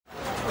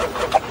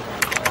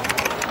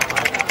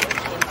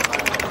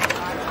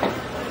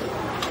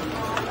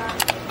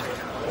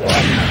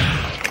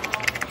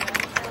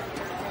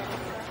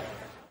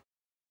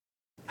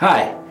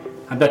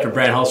I'm Dr.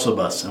 Brian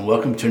Hasselbus, and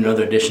welcome to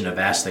another edition of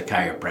Ask the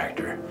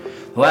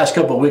Chiropractor. The last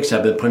couple of weeks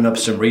I've been putting up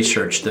some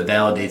research to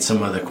validate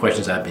some of the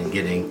questions I've been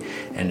getting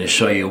and to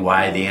show you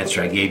why the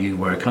answer I gave you,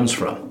 where it comes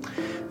from.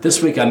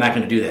 This week I'm not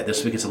going to do that.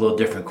 This week it's a little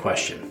different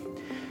question.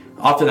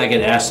 Often I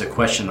get asked a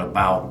question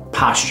about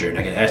posture, and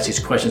I get asked these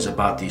questions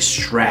about these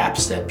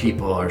straps that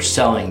people are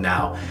selling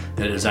now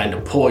that are designed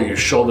to pull your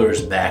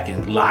shoulders back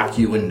and lock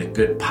you into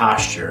good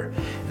posture.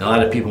 And a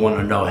lot of people want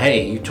to know,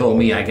 hey, you told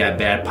me I got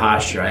bad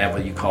posture. I have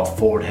what you call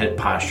forward head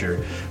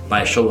posture.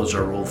 My shoulders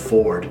are rolled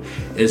forward.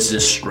 Is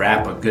this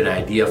strap a good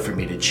idea for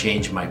me to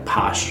change my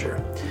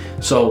posture?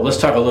 So let's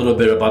talk a little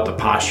bit about the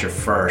posture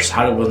first.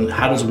 How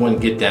does one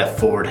get that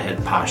forward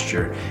head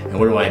posture? And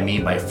what do I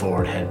mean by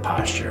forward head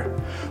posture?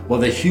 Well,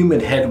 the human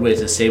head weight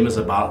is the same as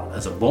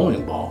a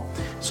bowling ball.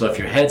 So if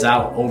your head's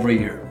out over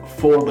your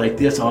forward like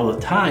this all the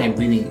time,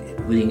 leaning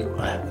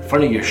in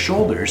front of your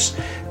shoulders,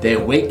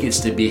 that weight gets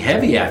to be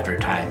heavy after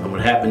time. And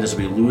what happens is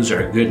we lose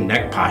our good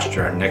neck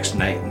posture, our neck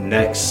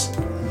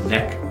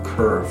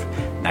curve.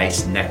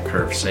 Nice neck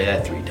curve. Say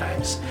that 3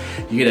 times.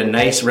 You get a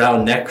nice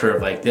round neck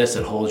curve like this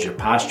that holds your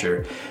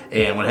posture.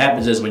 And what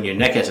happens is when your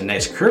neck has a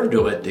nice curve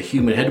to it, the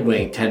human head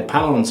weighing 10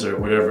 pounds or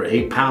whatever,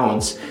 8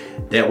 pounds,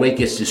 that weight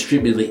gets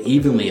distributed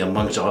evenly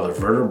amongst all the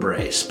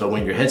vertebrae. But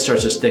when your head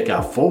starts to stick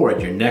out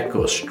forward, your neck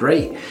goes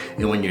straight.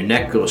 And when your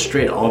neck goes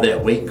straight, all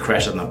that weight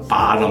crashes on the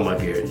bottom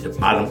of the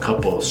bottom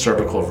couple of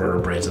cervical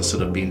vertebrae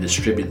instead of being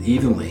distributed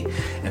evenly.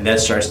 And that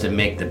starts to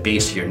make the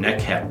base of your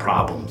neck have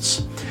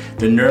problems.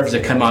 The nerves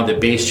that come out of the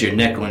base of your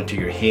neck go into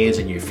your hands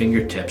and your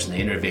fingertips, and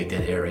they innervate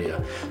that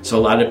area. So a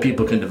lot of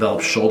people can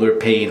develop shoulder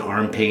pain,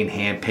 arm pain,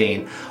 hand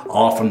pain,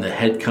 all from the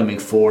head coming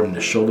forward and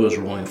the shoulders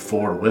rolling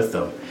forward with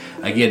them.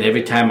 Again,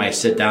 every time I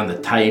sit down to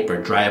type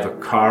or drive a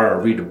car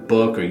or read a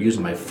book or use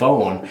my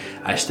phone,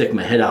 I stick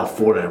my head out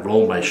forward and I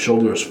roll my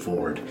shoulders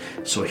forward.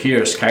 So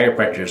here as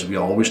chiropractors, we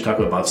always talk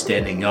about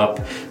standing up,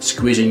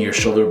 squeezing your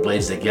shoulder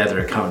blades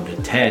together, counting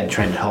to 10,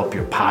 trying to help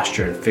your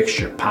posture and fix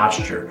your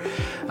posture.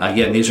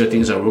 Again, these are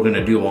things that we're going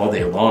to do all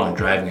day long,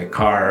 driving a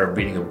car,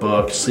 reading a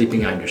book,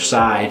 sleeping on your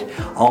side.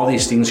 All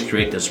these things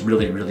create this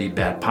really, really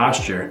bad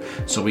posture,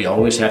 so we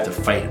always have to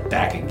fight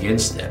back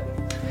against it.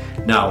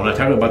 Now, when I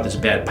talk about this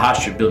bad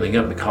posture building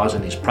up and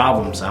causing these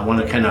problems, I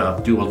want to kind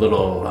of do a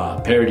little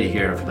parody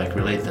here, like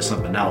relate to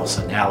something else,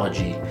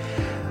 analogy.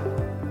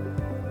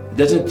 It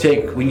doesn't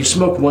take, when you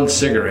smoke one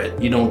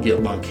cigarette, you don't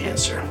get lung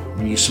cancer.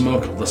 When you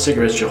smoke the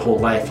cigarettes your whole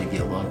life, you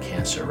get lung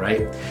cancer,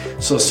 right?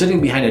 So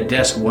sitting behind a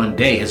desk one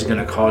day is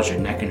going to cause your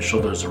neck and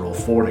shoulders to roll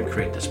forward and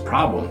create this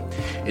problem.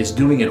 It's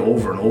doing it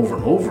over and over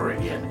and over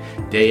again,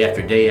 day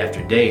after day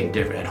after day,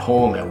 at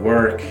home, at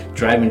work,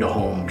 driving to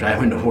home,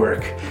 driving to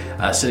work,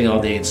 sitting all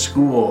day in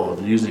school,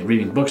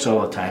 reading books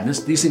all the time.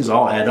 These things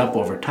all add up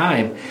over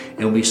time,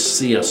 and we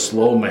see a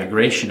slow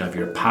migration of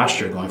your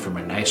posture going from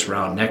a nice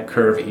round neck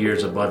curve,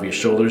 ears above your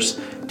shoulders,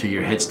 to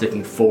your head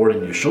sticking forward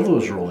and your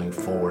shoulders rolling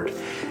forward.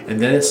 And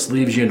then it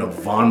leaves you in a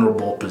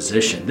vulnerable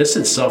position. This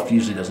itself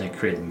usually doesn't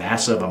create a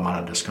massive amount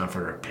of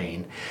discomfort or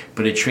pain,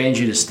 but it trains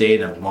you to stay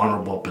in a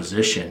vulnerable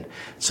position.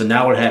 So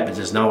now what happens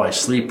is now I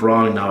sleep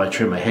wrong, now I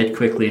turn my head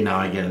quickly, now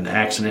I get in an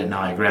accident,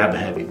 now I grab a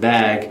heavy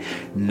bag,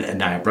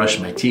 now I brush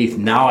my teeth,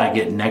 now I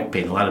get neck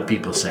pain. A lot of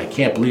people say, I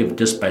can't believe it,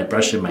 just by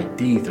brushing my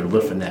teeth or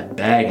lifting that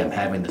bag, I'm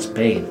having this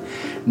pain.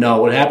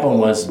 No, what happened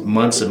was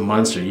months and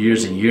months or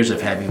years and years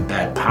of having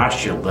bad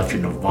posture left you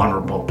in a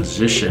vulnerable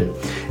position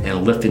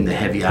and lifting the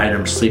heavy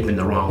items, sleeping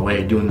the wrong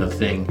way, doing the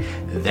thing,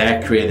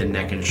 that created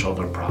neck and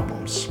shoulder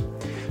problems.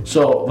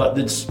 So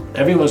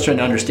everyone's trying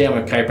to understand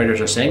what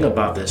chiropractors are saying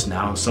about this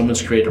now, and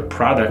someone's created a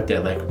product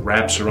that like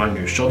wraps around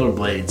your shoulder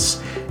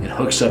blades and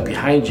hooks up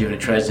behind you, and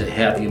it tries to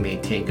have you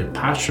maintain good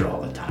posture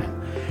all the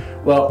time.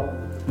 Well,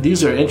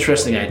 these are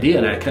interesting ideas,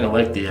 and I kind of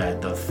like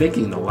the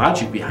thinking, the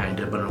logic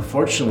behind it, but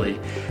unfortunately,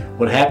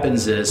 what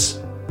happens is,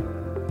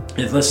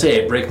 if let's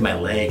say I break my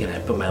leg and I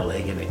put my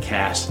leg in a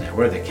cast and I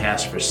wear the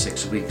cast for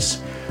 6 weeks.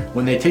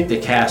 When they take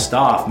the cast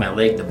off,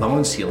 the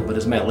bones heal, but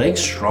is my leg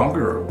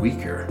stronger or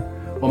weaker?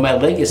 Well, my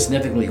leg is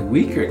significantly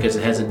weaker because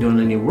it hasn't done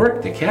any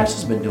work. The cast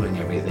has been doing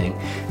everything,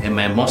 and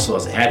my muscle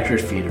has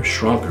atrophied or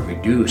shrunk or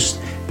reduced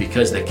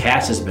because the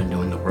cast has been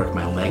doing the work.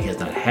 My leg has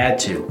not had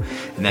to,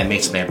 and that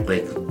makes my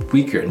leg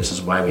weaker. And this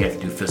is why we have to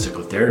do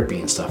physical therapy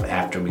and stuff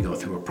after we go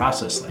through a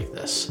process like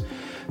this.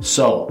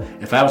 So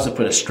if I was to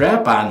put a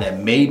strap on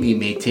that maybe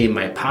maintain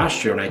my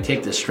posture, and I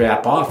take the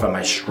strap off, am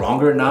I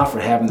stronger now for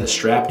having the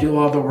strap do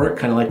all the work,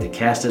 kind of like the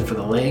cast did for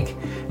the leg?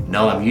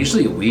 No, I'm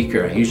usually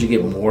weaker. I usually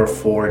get more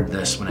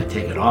forwardness when I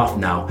take it off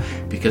now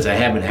because I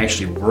haven't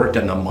actually worked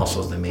on the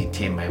muscles to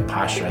maintain my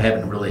posture. I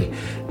haven't really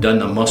done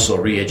the muscle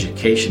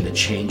re-education to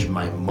change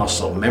my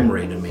muscle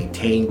memory to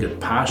maintain good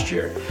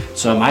posture.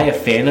 So am I a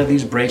fan of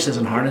these braces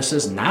and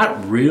harnesses?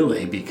 Not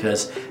really,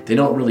 because they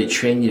don't really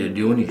train you to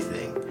do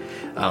anything.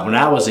 When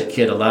I was a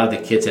kid, a lot of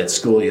the kids had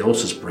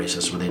scoliosis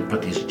braces where they'd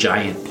put these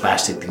giant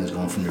plastic things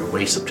going from their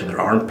waist up to their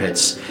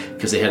armpits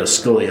because they had a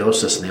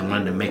scoliosis and they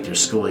wanted to make their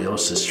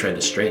scoliosis, try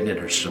to straighten it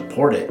or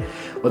support it.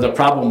 Well, the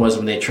problem was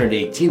when they turned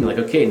 18, they're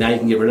like, okay, now you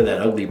can get rid of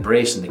that ugly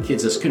brace, and the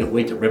kids just couldn't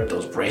wait to rip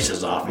those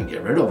braces off and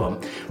get rid of them.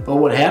 But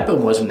what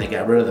happened was when they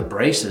got rid of the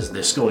braces, the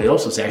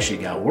scoliosis actually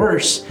got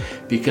worse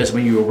because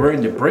when you were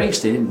wearing the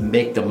brace, they didn't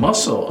make the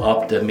muscle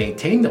up to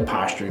maintain the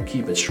posture and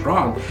keep it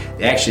strong.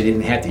 They actually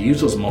didn't have to use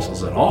those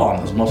muscles at all,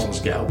 and those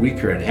muscles got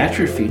weaker and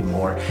atrophied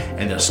more,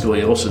 and the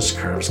scoliosis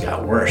curves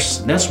got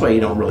worse. And that's why you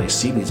don't really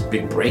see these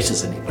big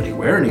braces anybody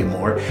wear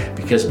anymore,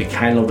 because we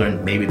kind of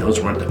learned maybe those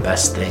weren't the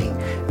best thing.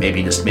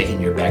 Maybe just making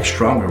your back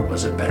stronger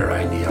was a better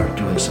idea, or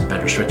doing some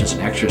better stretches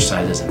and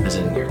exercises and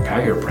visiting your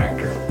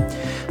chiropractor.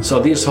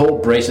 So these whole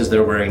braces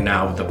they're wearing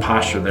now with the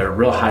posture, they're a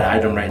real hot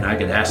item right now. I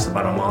get asked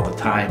about them all the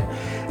time.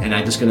 And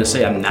I'm just going to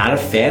say I'm not a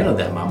fan of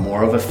them. I'm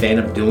more of a fan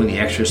of doing the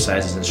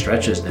exercises and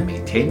stretches to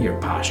maintain your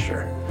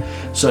posture.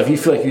 So if you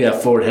feel like you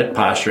have forward head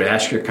posture,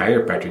 ask your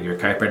chiropractor. Your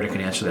chiropractor can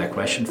answer that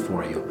question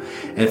for you.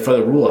 And for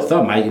the rule of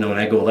thumb, when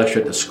I go lecture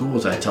at the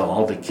schools, I tell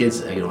all the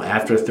kids,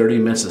 after 30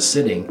 minutes of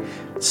sitting,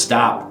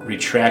 stop,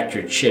 retract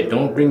your chin.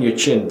 Don't bring your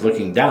chin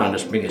looking down,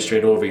 just bring it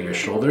straight over your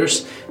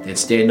shoulders. Then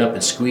stand up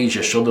and squeeze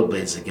your shoulder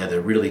blades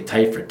together really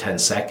tight for 10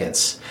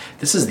 seconds.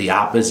 This is the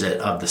opposite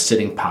of the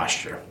sitting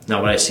posture.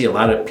 Now, what I see a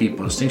lot of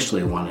people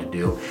instinctually want to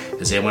do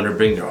is they want to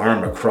bring their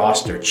arm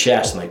across their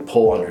chest and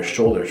pull on their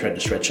shoulder, try to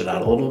stretch it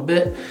out a little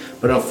bit.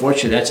 But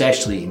unfortunately, that's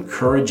actually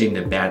encouraging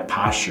the bad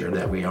posture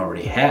that we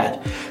already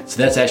had. So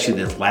that's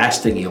actually the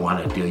last thing you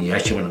want to do. You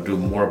actually want to do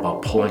more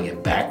about pulling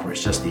it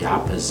backwards, just the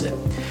opposite.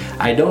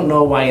 I don't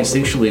know why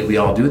instinctually we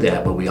all do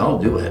that, but we all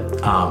do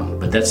it.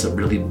 But that's a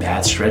really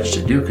bad stretch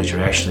to do because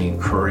you're actually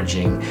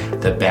encouraging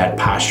the bad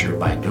posture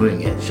by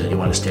doing it. So you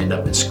want to stand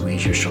up and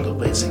squeeze your shoulder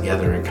blades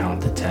together and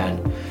count to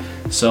 10.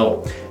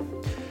 So,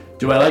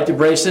 do I like the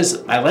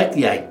braces? I like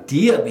the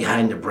idea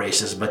behind the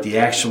braces, but the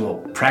actual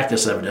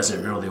practice of it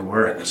doesn't really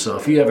work. So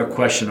if you have a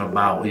question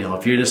about,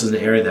 if this is an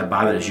area that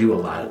bothers you a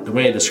lot, the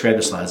way I describe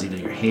this a lot is either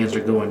your hands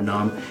are going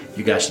numb,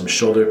 you got some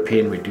shoulder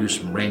pain,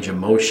 reduced range of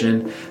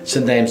motion,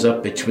 sometimes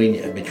up between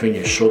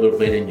your shoulder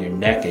blade and your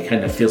neck, it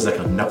kind of feels like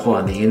a knuckle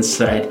on the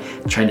inside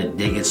trying to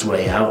dig its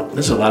way out.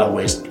 There's a lot of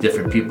ways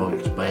different people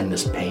explain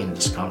this pain and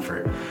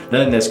discomfort.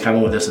 Another thing that's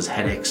common with this is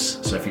headaches.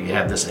 So if you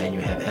have this and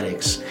you have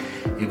headaches,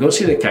 you go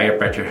see the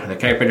chiropractor. The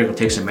chiropractor will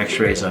take some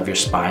x-rays of your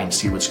spine,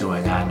 see what's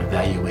going on,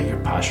 evaluate your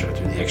posture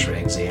through the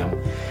x-ray exam.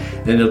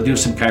 Then they'll do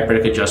some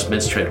chiropractic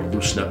adjustments, try to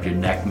loosen up your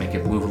neck, make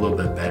it move a little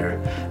bit better.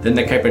 Then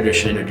the chiropractor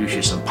should introduce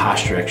you some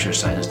posture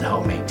exercises to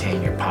help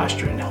maintain your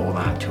posture and hold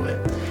on to it.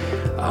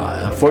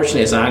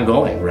 Unfortunately, it's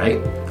ongoing,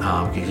 right?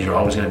 Because you're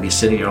always going to be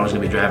sitting, you're always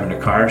going to be driving a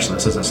car, so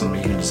this isn't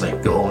something you can just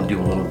go and do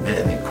a little bit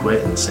and then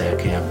quit and say,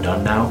 okay, I'm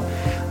done now.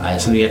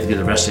 It's something you have to do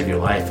the rest of your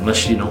life.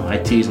 Unless I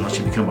tease, unless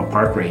you become a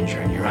park ranger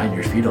and you're on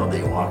your feet all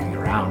day walking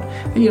around,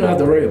 then you don't have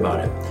to worry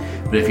about it.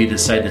 But if you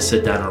decide to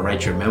sit down and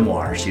write your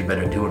memoirs, you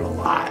better do it a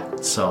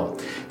lot. So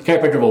the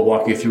chiropractor will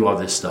walk you through all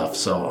this stuff.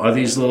 So are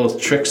these little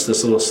tricks,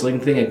 this little sling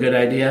thing, a good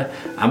idea?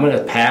 I'm going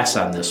to pass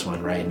on this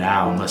one right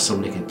now unless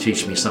somebody can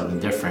teach me something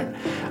different.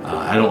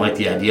 I don't like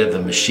the idea of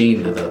the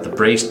machine, the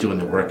brace doing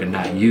the work and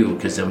not you,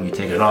 because then when you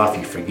take it off,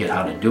 you forget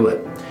how to do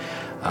it.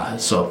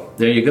 So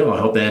there you go. I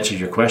hope that answers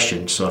your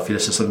question. So if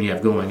this is something you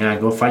have going on,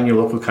 go find your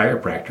local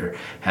chiropractor,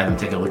 have them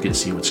take a look and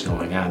see what's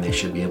going on. They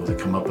should be able to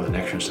come up with an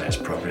exercise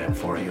program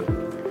for you.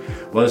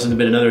 Well, this has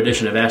been another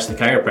edition of Ask the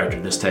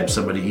Chiropractor. This time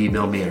somebody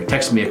emailed me or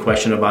texted me a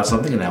question about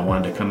something and I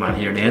wanted to come on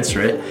here and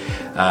answer it.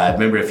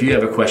 Remember, if you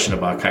have a question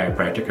about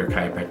chiropractic or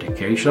chiropractic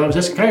care, you should always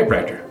ask a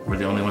chiropractor. We're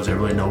the only ones that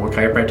really know what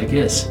chiropractic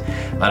is.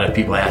 A lot of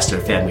people ask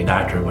their family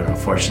doctor, but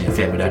unfortunately a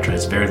family doctor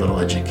has very little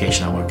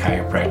education on what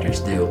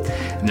chiropractors do.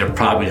 And they're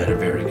probably not a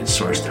very good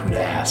source to who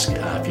to ask.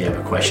 If you have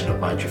a question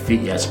about your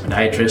feet, you ask a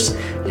podiatrist.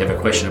 If you have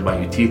a question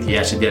about your teeth, you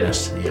ask a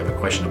dentist. If you have a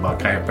question about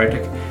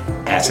chiropractic,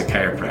 ask a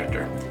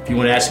chiropractor. If you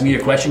want to ask me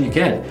a question, you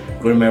can.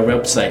 Go to my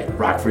website,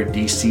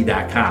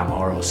 rockforddc.com,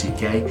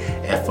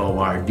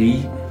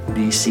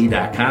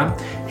 ROCKFORDDC.com.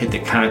 Hit the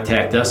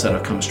contact us,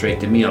 that'll come straight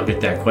to me. I'll get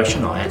that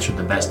question. I'll answer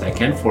the best I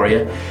can for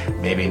you.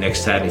 Maybe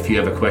next time, if you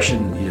have a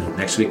question,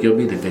 next week you'll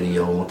be the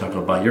video and we'll talk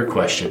about your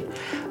question.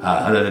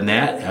 Other than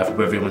that, I hope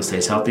everyone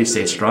stays healthy,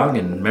 stays strong,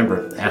 and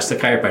remember, ask the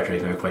chiropractor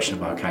if you have a question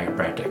about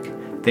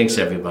chiropractic. Thanks,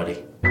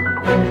 everybody.